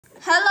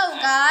Hello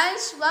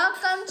guys,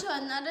 welcome to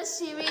another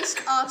series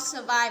of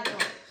survival.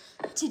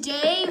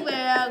 Today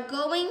we're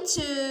going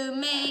to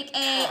make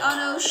a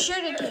auto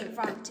sugarcane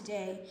farm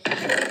today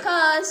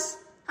because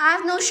I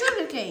have no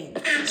sugarcane.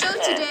 So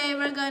today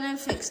we're gonna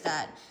fix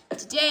that.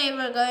 Today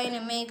we're going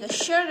to make a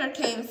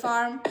sugarcane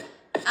farm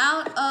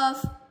out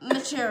of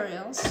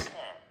materials.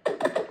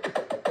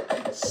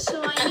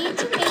 So I need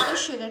to make a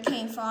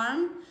sugarcane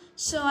farm.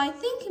 So I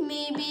think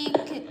maybe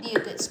it could be a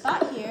good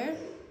spot here.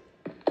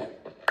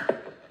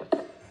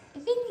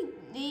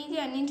 Maybe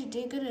I need to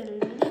dig a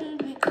little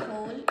big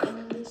hole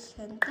in the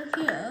center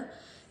here.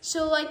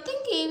 So I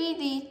think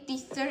maybe the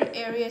third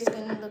area is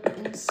gonna look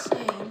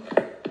insane.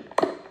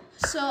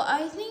 So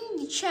I think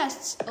the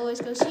chest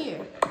always goes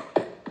here.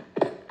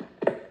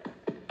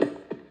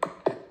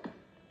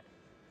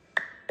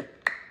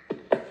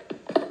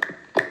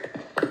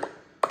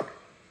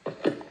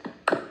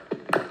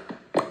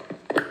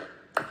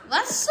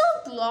 That's so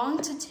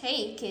long to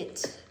take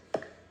it.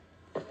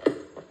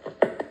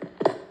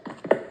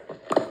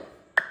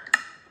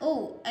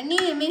 Oh, I need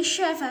to make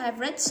sure if I have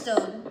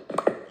redstone.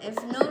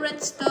 If no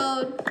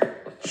redstone,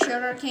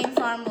 sugarcane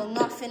farm will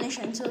not finish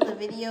until the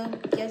video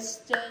gets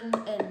done.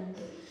 And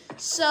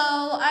so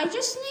I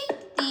just need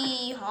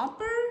the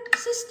hopper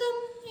system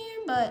here,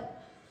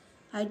 but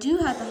I do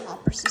have the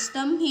hopper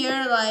system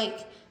here,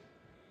 like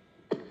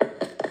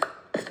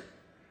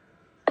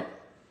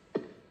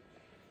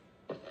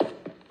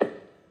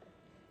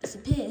it's a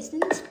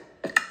piston.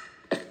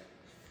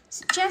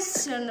 So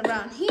chests are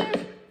around here.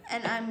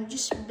 And I'm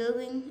just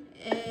building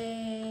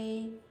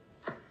a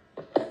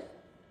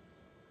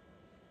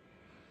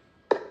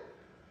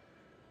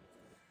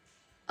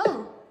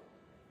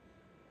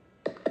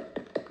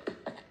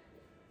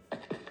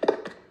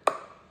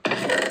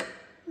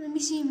let me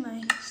see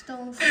my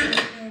stone flew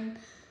in.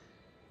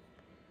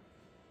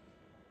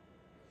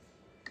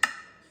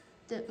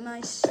 Did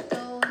my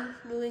stone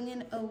flew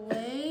in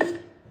away?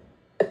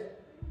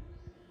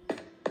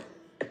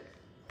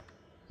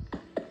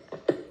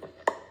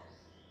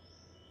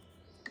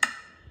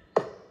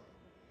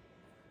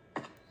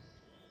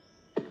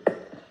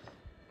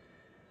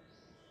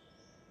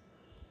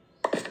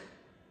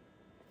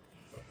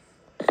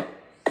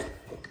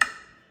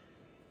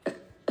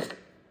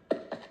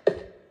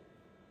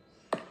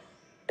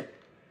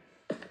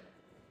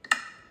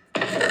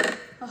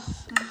 Oh,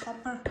 my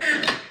hopper.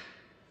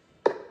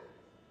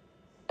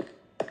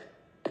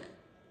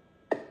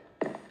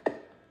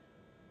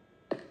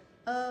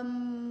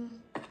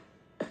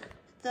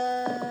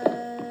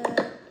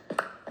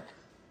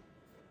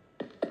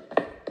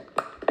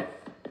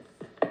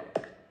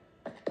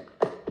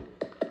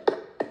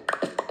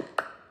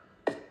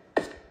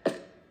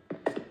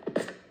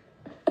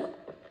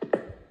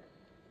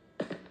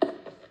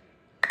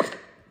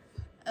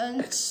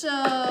 And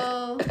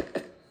so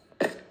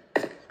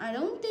I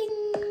don't think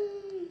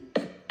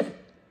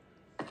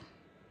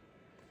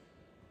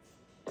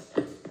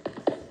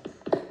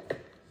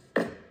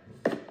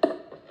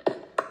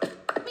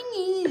we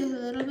need a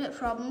little bit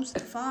problems to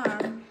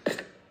farm.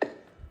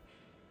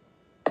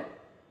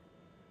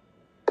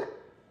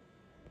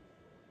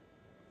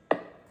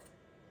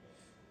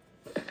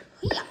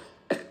 Yeah.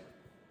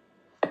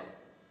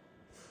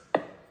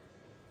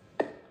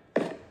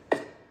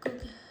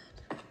 Good.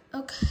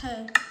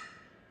 Okay.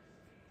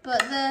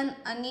 But then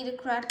I need a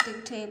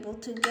crafting table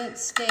to get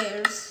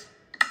stairs.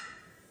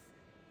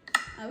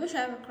 I wish I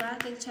have a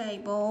crafting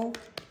table.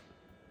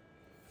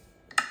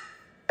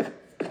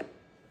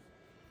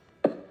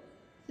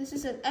 This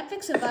is an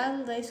epic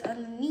survival base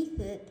underneath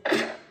it.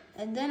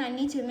 And then I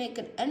need to make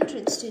an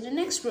entrance to the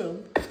next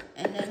room.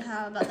 And then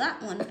how about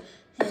that one?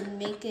 And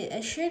make it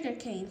a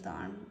sugarcane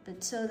farm.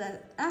 But so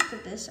that after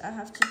this, I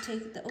have to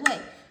take it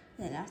away.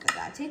 Then after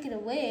that, I take it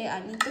away,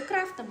 I need to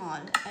craft them all.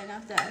 And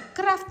after I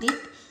craft it,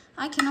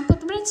 I cannot put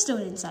the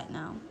redstone inside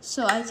now.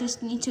 So I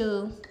just need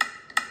to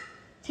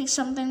take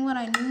something what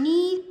I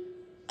need.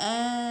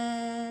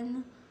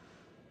 And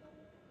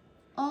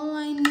all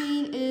I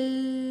need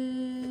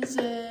is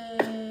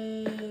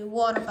a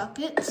water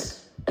bucket.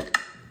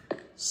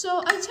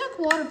 So I took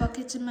water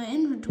buckets in my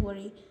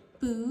inventory.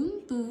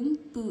 Boom, boom,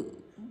 boom,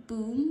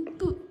 boom,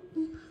 boom,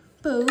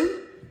 boom.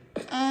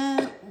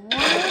 And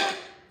water.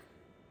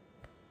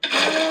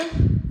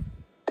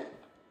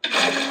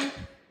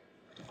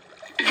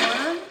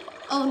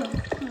 Oh no.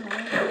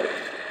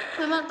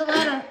 I'm at the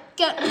ladder.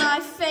 Get my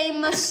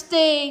famous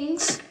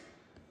things.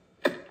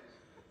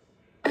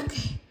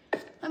 Okay.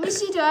 Let me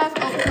see, do I have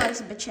oak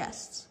planks in the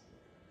chests?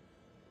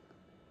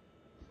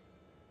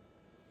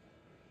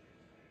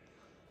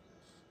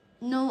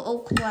 No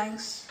oak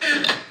planks.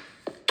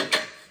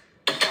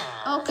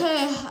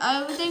 Okay,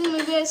 I think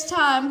maybe it's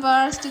time for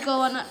us to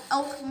go on an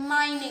oak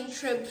mining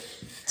trip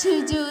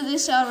to do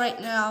this out right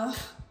now.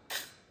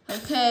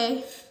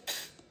 Okay.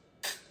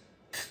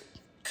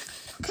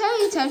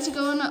 Okay, time to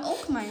go on an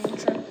oak mining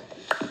trip.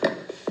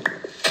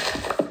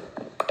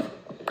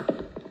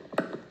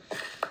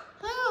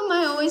 Why am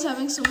I always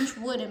having so much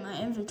wood in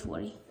my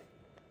inventory?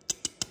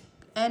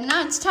 And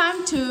now it's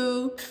time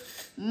to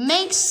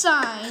make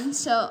signs.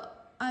 So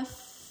I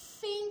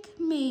think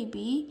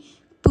maybe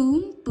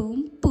boom,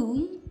 boom,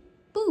 boom,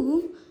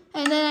 boom.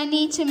 And then I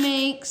need to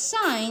make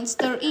signs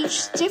that are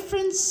each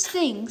different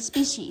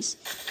species.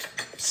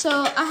 So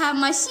I have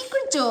my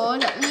secret door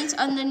that leads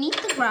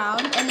underneath the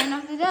ground. And then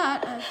after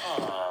that,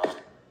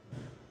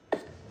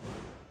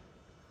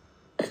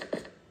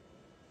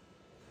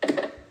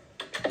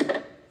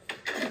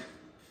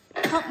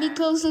 help me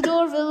close the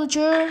door,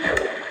 villager.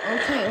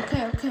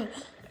 Okay.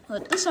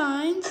 Put the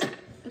signs.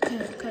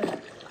 Okay.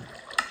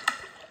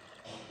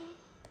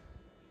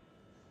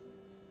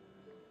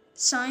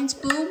 Signs,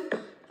 boom.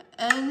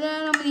 And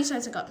then how many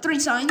signs I got? 3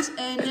 signs.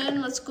 And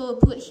then let's go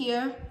put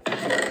here.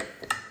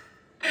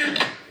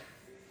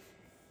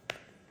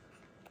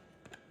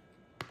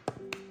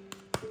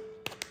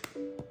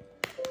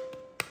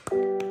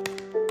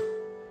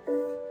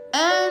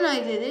 And I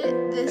did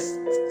it. This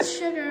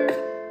sugar.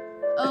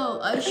 Oh,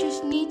 I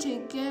just need to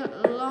get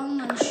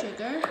along on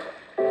sugar.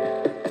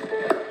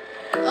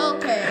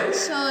 Okay,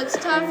 so it's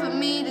time for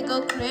me to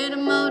go creative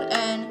mode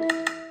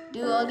and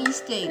do all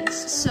these things.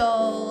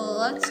 So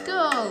let's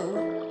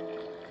go.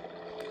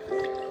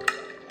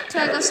 So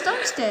I got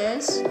stone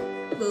stairs.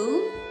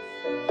 Boom,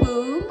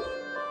 boom,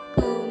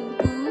 boom,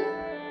 boom,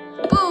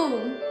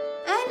 boom.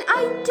 And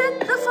I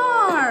did the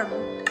farm.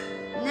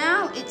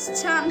 Now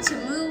it's time to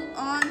move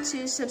on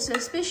to some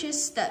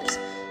suspicious steps,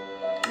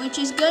 which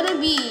is gonna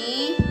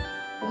be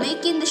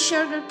making the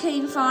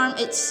sugarcane farm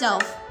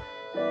itself.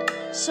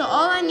 So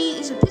all I need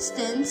is a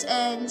pistons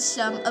and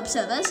some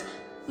observers,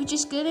 which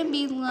is gonna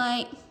be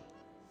like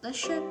the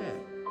sugar.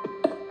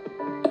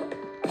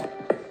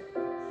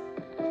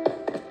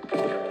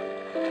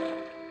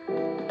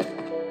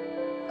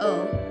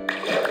 Oh.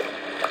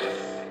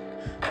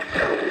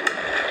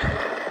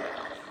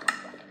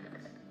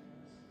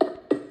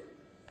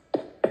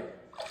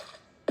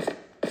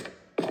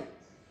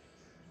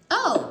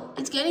 Oh,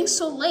 it's getting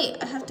so late.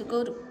 I have to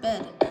go to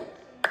bed.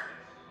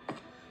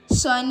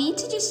 So I need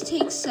to just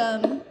take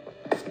some.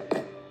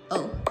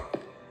 Oh.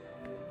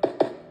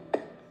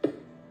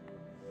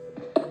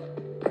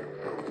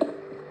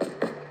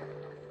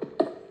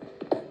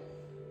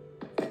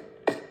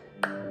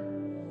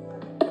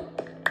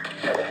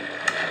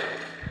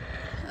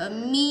 I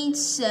need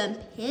some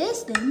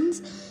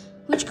pistons,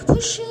 which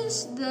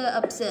pushes the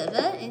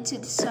observer into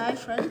the side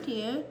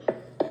frontier.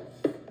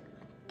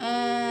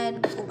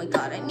 And oh my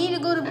god, I need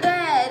to go to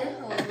bed.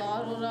 Hold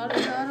on,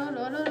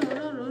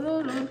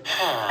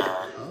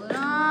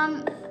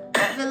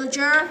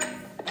 villager.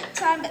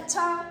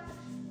 Bedtime.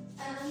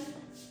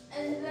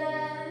 And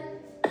then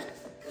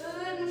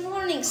good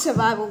morning,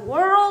 survival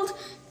world.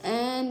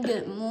 And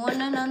good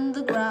morning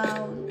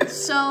underground.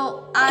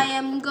 So I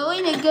am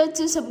going to go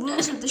to some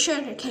rules of the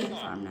sugarcane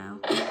farm now.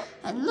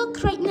 And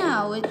look, right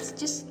now it's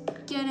just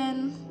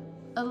getting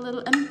a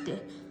little empty.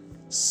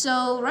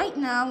 So right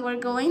now we're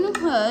going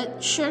to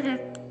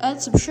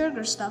add some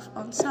sugar stuff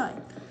on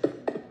side.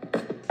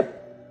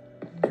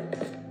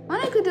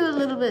 I could do a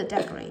little bit of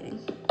decorating.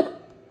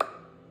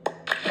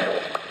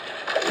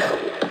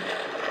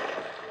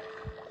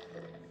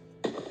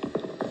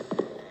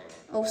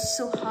 Oh,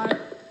 so hard.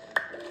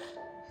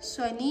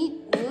 So I need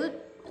wood,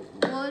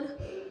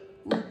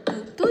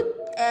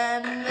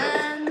 and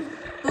then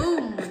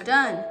boom,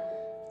 done.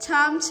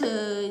 Time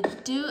to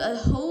do a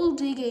hole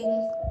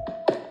digging.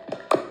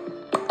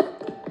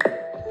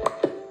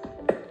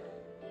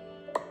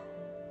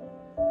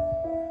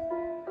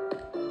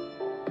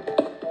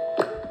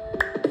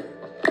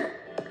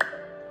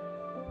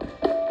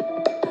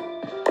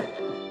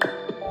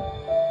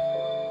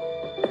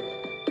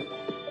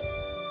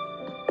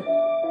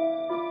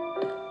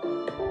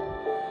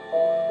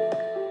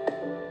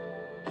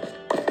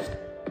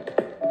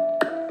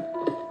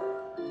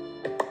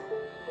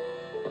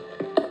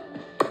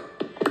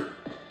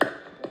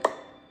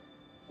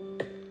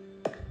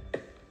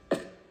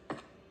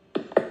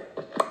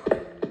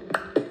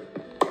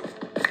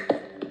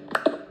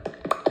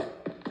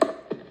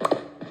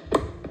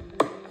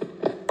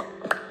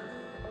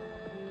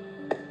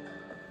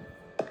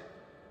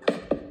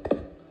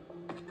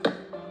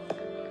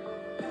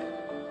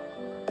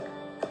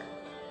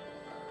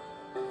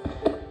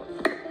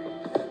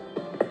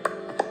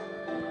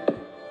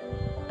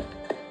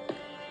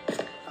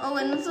 Oh,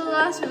 and the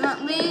last but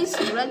not least,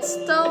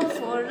 redstone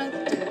for the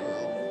duo.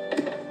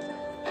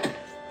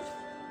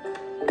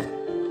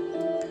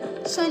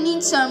 So I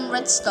need some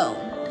redstone,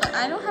 but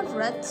I don't have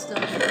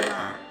redstone.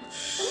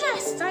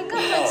 Yes, I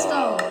got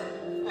redstone.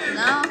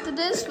 Now after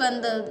this,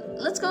 we're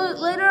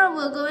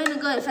going to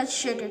go and fetch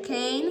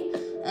sugarcane,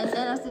 and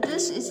then after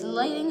this is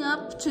lighting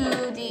up to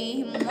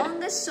the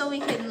humongous, so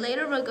we're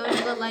going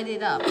to go light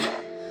it up.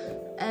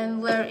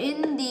 And we're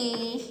in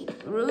the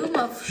room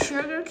of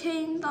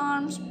sugarcane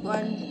farms.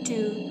 1,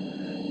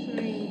 2,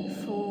 3,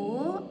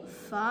 4,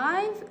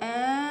 5,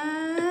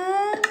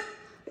 and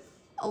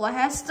oh, I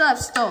have stuff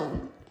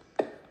stone.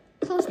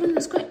 Close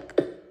windows quick.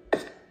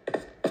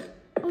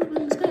 Close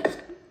windows quick.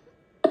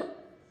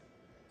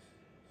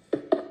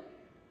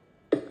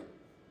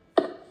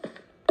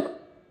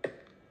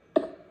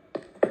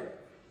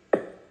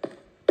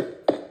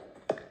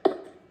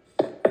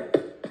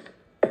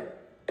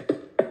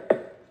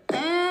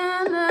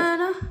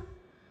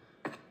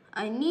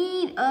 I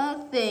need a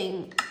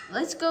thing.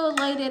 Let's go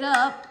light it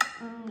up.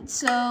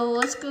 So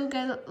let's go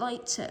get a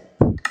light tip.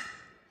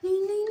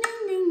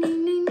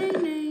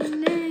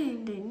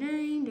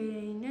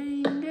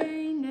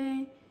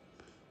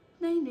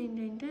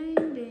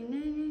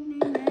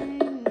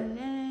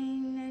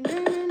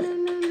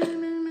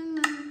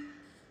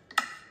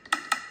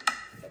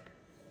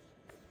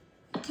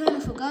 Kind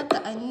of forgot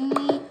that I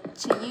need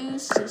to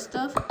use some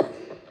stuff.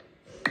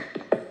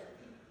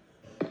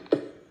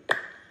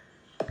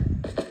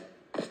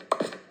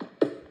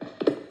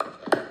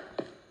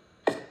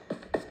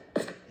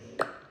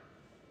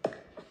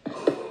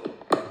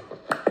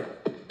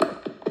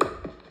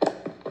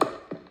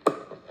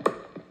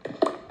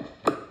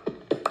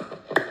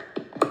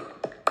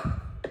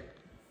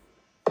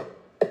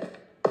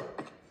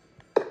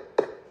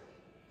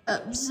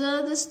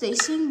 Observe the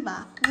station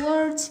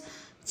backwards.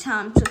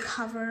 Time to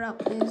cover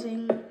up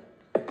using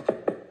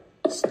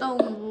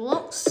stone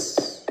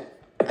blocks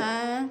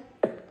and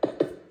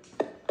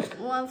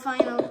one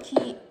final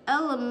key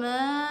element,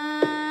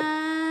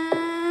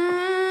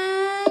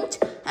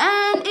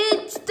 and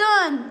it's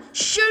done.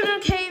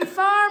 Sugarcane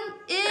farm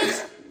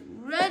is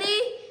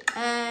ready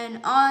and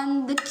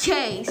on the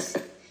case.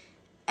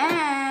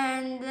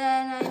 And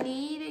then I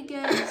need to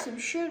get some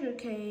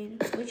sugarcane,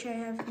 which I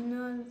have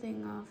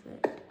nothing of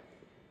it.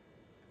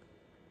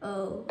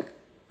 Oh,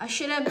 I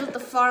should have built the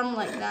farm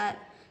like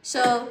that.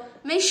 So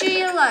make sure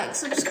you like,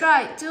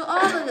 subscribe, do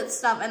all the good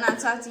stuff, and I'll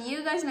talk to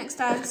you guys next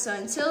time. So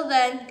until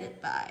then,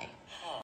 goodbye.